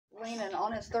leaning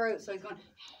on his throat, so he's going.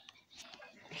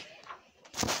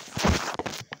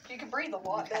 You can breathe a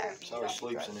lot better. So he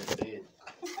sleeps in his bed,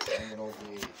 hanging over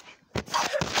the edge.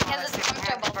 Because it's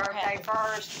comfortable for birthday him.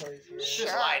 first. Sure.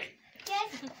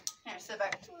 Yes. Here, sit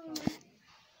back.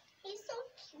 He's so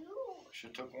cute.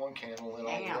 Should took one candle and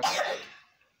all the Damn. rest.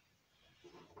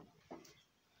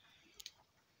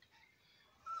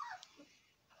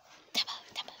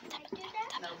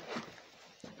 No.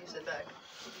 You sit back.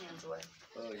 Keep your hands away.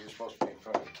 Oh, you're supposed to be in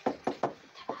front of me.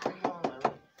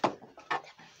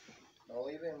 No,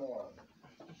 leave him alone.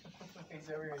 He's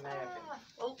over here napping.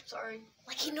 Oh, sorry.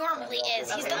 Like he normally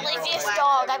is. He's the Okay. laziest Relax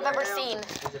dog I've everywhere ever now. seen.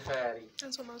 He's a fatty.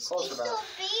 That's what most. Close He's enough. so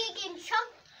big and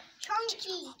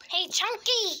chunky. Hey,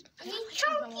 Chunky! He's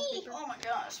chunky. Oh my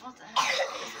gosh, what the heck?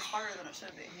 This is harder than it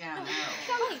should be. Yeah, I know.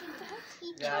 Chunky.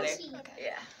 He's Got it. chunky.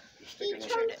 Yeah. He's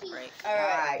chunky. All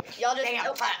right. Y'all just Damn.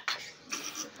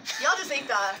 y'all just eat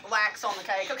the wax on the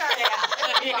cake, okay?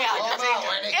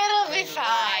 It'll be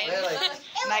fine. Really?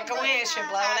 Make a wish and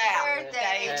blow it out.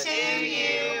 Birthday to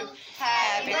you.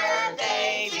 Happy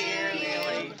birthday, dear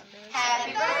Lily.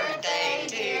 Happy birthday,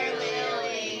 dear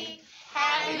Lily.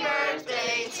 Happy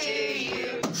birthday to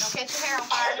you. Don't catch your hair on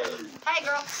fire. Hey,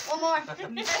 girl, one more. All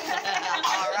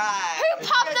right. Who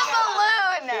popped the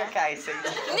balloon? Here, Casey.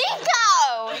 Nico!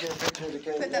 Get a picture of the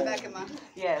cake. Put that back in my.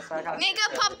 Yes, I got Nico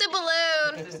popped the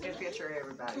balloon. Just get a picture of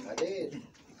everybody. I did.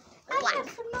 I got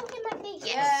smoke in my face.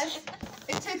 Yes.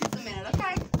 It took us a minute,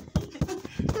 okay?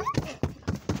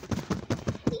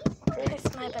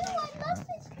 It's my balloon. I love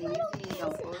this Easy,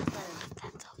 don't cookie. force it.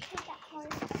 That's okay.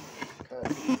 Cut.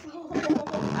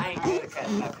 I ain't gonna cut,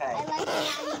 okay. I like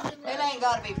it. It ain't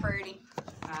gotta be pretty.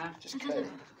 Just cut it.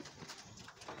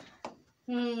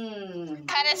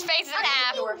 Cut his face in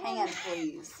half. Your hands,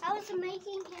 please. I was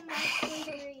making him actually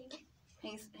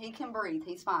breathe. He can breathe.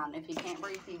 He's fine. If he can't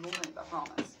breathe, he will move. I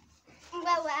promise.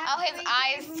 Oh, his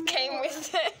eyes came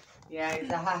with it. Yeah,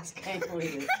 his eyes came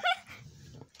with it.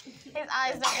 His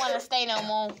eyes don't want to stay no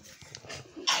more.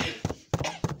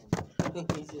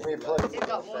 Give me a plate. He's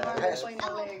got one arm Pass. between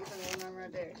the legs and one arm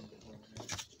right there.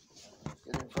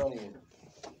 Get in front of you.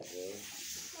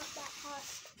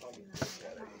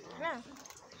 No.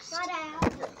 Not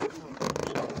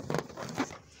out.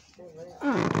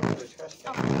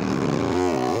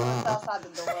 What's outside the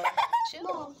door?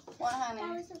 Mom, One, honey. that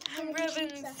was a I'm good rubbing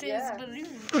pizza. his Yeah. balloon.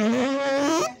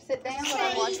 Here, sit down.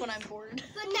 Okay. Watch when I'm bored.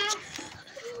 But now,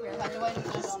 Here, have to wait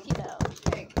until it's on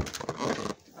cake.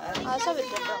 I also have a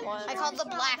different one. I call it the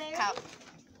black cup.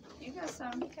 You got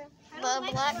some. The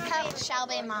black cup shall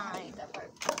be mine.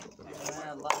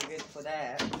 Well, a lot of good for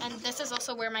that. And this is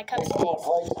also where my cups Come on,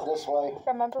 plate this way.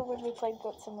 Remember when we played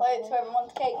Books and Play it so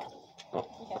everyone's cake.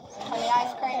 Honey,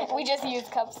 ice cream. We just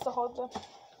used cups to hold them.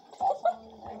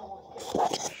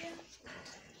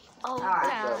 Oh, All right,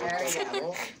 wow. there you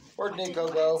go. Where'd Nico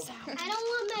go? I don't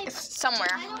want my. It's somewhere.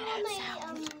 I don't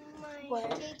want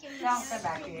my cake in Don't come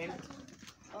back in.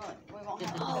 We won't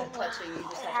have to touch it. You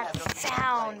just have to That have it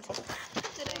sound.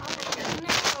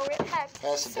 No, it had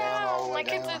Pass it down all the way like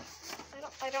down. it's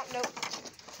a, I don't know.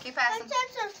 Keep That's passing.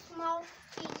 such a small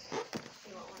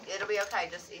piece. It'll be okay.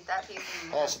 Just eat that piece.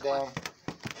 And Pass it down.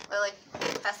 Lily,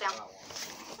 pass down.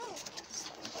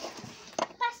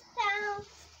 Pass down.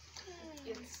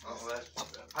 Oh, let's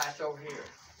pass over here.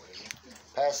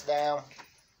 Pass it down.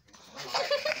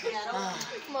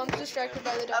 Mom's distracted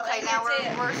by the dog. Okay, now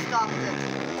we're stopped.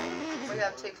 We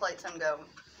have 2 plates and go.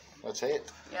 That's it.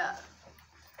 Yeah.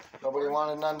 Nobody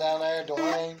wanted none down there,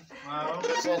 Dwayne?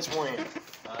 Since when?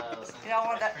 You don't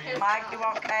want that, Mike, you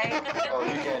want cake? Oh,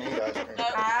 you can't eat ice cream.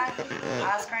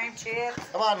 Huh? Ice cream,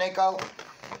 chips? Come on, Nico.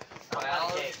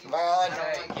 Vaughn. Eh.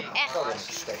 Go ahead and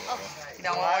stay. You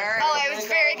don't want her? Oh, I was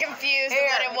very confused Here,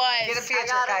 of what it get a was. picture,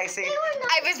 got it. Casey.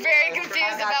 I was very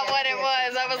confused about what it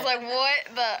was. I was like, what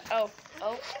the? Oh.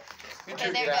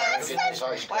 Okay, there get goes. this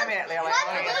ice cream. Wait a minute, Lily.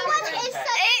 What is such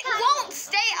It won't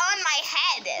stay on my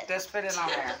head. Just put it on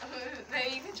there.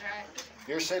 If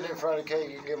you're sitting in front of the cake,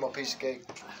 you can give him a piece of cake.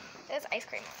 It's ice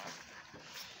cream.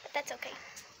 But that's okay.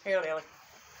 Here, Lily.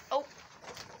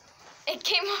 It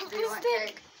came off Do you the want stick.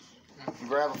 cake? You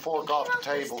grab a fork off the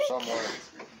table somewhere.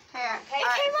 Here. All came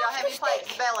right, y'all off have the your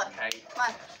plates. Bella, come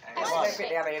on. Just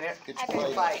slip it down in it. Get I your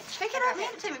broke plate. Plate. Pick it up.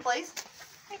 Hand it to me, please.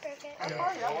 I broke it.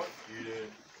 You did.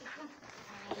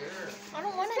 I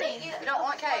don't want any. You don't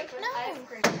want cake? No.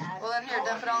 Well, then here,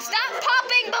 dump it on the... Stop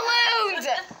popping balloons!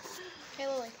 Hey,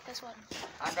 Lily, guess what?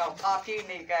 I'm gonna pop you,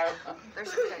 Nico. There's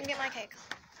some You can cake. get my cake.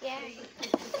 Yay.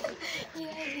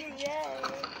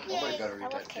 Nobody better I eat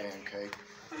love that cake. damn cake.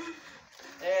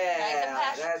 Yeah,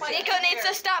 that's it. Nico needs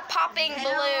to stop popping You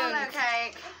don't want no balloons.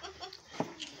 cake.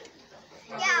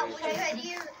 Yeah, we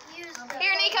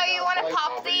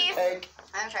strawberry cake.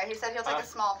 I'm sure. He said he'll take a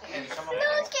small piece. Look, it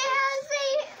has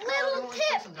a little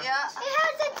tip. Yeah. It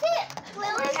has a tip.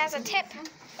 Lily. It has a tip.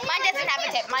 Mine doesn't have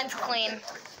a tip. Mine's clean.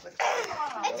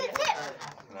 It's a tip.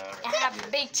 I have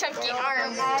big chunky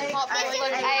arms. I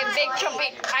have big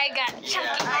chunky. I got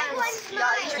chunky arms.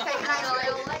 Y'all eat your cake and ice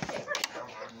cream.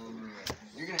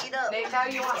 Eat up. Nico,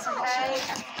 you want some cake?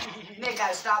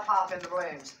 Nico, stop popping the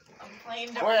balloons.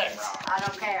 Quit. I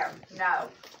don't care. No.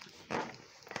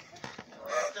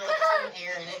 Put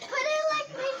it like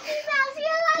Mickey Mouse.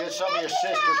 Get some of your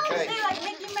sister's cake.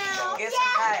 Get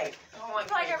some cake.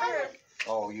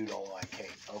 Oh, you don't like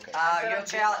cake. Okay. You'll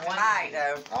tell it tonight,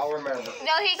 though. I'll remember.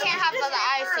 No, he can't have the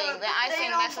icing. The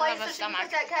icing messes up his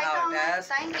stomach. Oh, it does?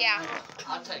 Yeah.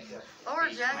 I'll take that. Or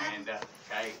Jugget, And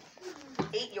cake.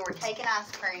 eat your cake and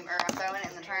ice cream, or I'm throwing it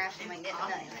in the trash and we get it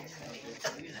done.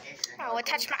 Oh, it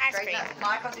touched my ice cream.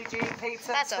 Michael, did you eat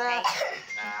pizza? That's okay.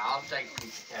 Nah, I'll take a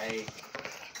piece of cake.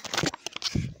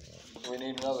 We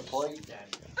need another plate.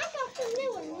 I got some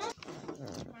new one.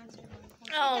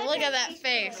 Oh, look at that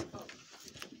face.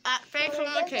 That face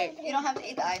on the cake. You don't have to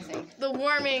eat the icing. The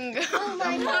warming. Oh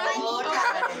my God.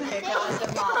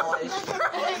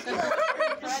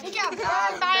 He got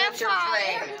burned by a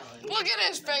fire. Look at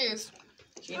his face.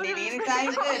 You need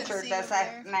anything good, or does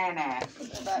that nah?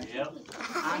 Yep.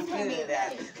 I'm good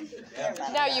at it.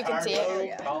 Now you can see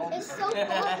it. It's so cool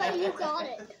that you got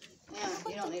it. Yeah,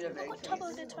 you don't need a big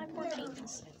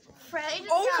piece. Freddy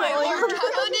Oh my lord,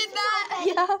 Papa did that?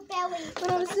 Yeah. Belly.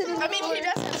 I mean, he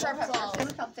does have sharp claws.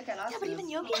 Yeah, but even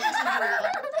Yogi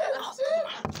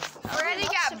Freddy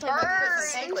got burned.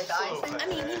 cake with icing. I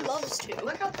mean, he loves to.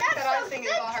 Look how thick that icing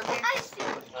is on her pizza.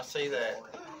 I see that.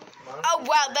 Oh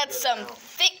wow, that's some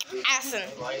thick icing.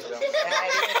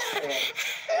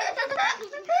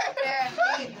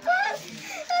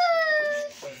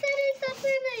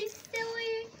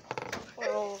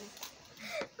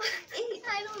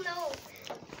 I don't know.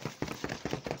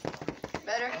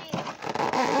 Better?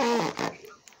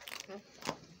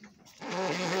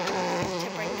 To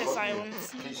break the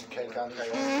silence. Piece of cake on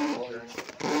there.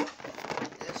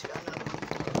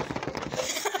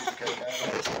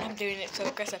 I'm doing it so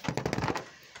aggressive.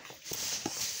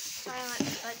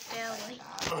 Silent but deadly.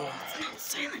 It's not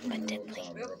silent but deadly.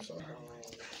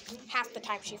 Half the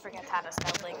time she forgets how to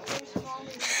spell things.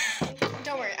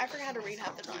 Don't worry, I forgot how to read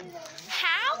half the time.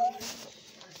 How?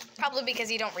 Probably because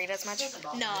you don't read as much.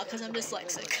 No, because I'm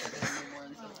dyslexic.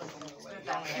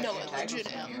 No, I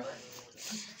legit am.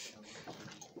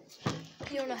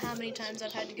 You don't know how many times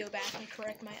I've had to go back and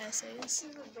correct my essays.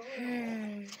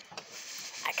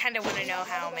 I kind of want to know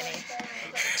how many.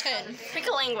 10. Pick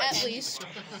a language. At least.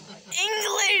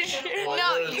 English!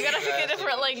 No, you gotta pick a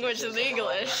different language than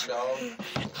English.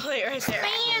 Play right there.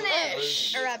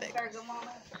 Spanish! Arabic. You're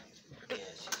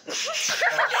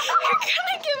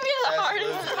gonna give me the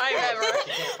hardest time ever.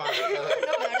 No,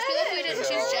 I just feel like we didn't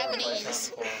choose Japanese.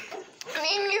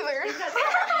 Me neither.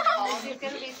 He's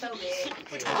gonna be so big.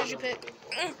 Which one did you pick?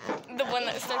 The one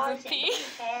that starts with P.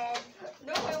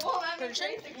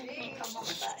 Persian?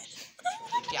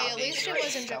 Hey, at least it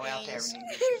wasn't Japanese.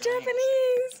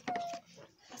 Japanese.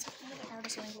 That's one of the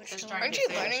hardest languages to learn. Aren't you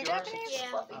learning Japanese?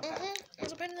 Yeah.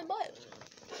 It's a pain in the butt.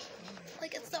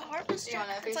 Like, it's the hardest. You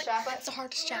wanna It's piece like, chocolate? it's the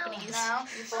hardest Japanese. No,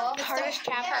 you full? Hardest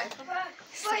chapter.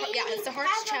 Yeah, it's the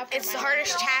hardest chapter. It's the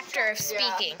hardest chapter of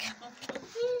speaking.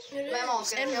 Mama's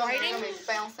gonna And kill me. writing, You're gonna be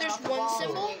bouncing there's off the one wall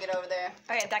symbol. when you get over there.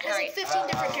 Okay, that can There's like 15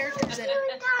 different characters in it.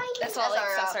 That's all the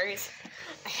That's all right. accessories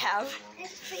I have.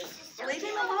 Leave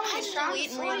him alone. I had to delete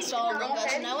and reinstall Among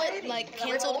Us, and now it like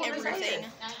canceled everything.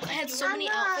 I had so many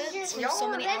outfits from so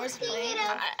many hours of playing.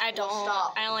 I don't.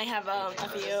 Stop. I only have a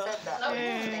few. Said that.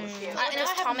 Thank you. I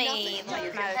just have Tommy. nothing.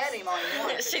 You can pet him all you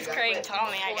want. She's creating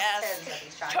Tommy, I guess.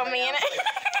 Tommy in it.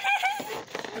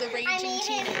 The raging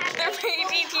teenager. The raging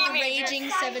The teenager. raging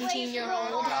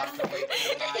 17-year-old.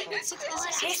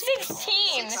 He's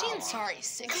 16. 16, sorry,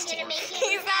 16.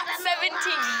 He's not 17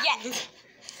 yet.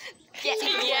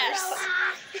 Yes.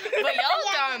 But y'all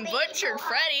done butchered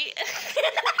Freddy.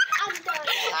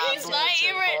 He's not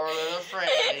even.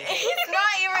 He's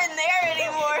not even there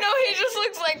anymore. No, he just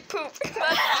looks like poop. That's all.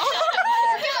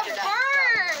 Look at the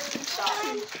bird.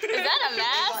 Is that a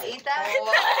mask? Eat that?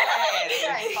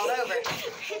 Okay, fall over.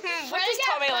 What does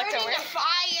Tommy look over?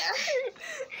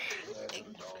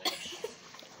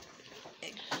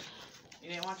 You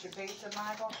didn't want your pizza,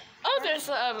 Michael? Oh, there's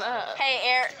Hey,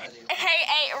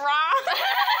 Ron.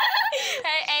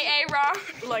 Hey, Ron.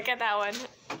 Look at that one.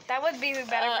 That would be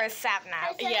better for a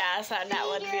Sapnap. Yeah, Sapnap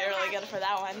would be really good for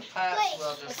that one.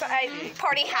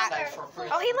 Party hat.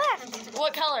 Oh, he left.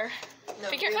 What color?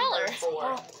 Pick your color.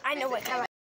 Oh, I know what color.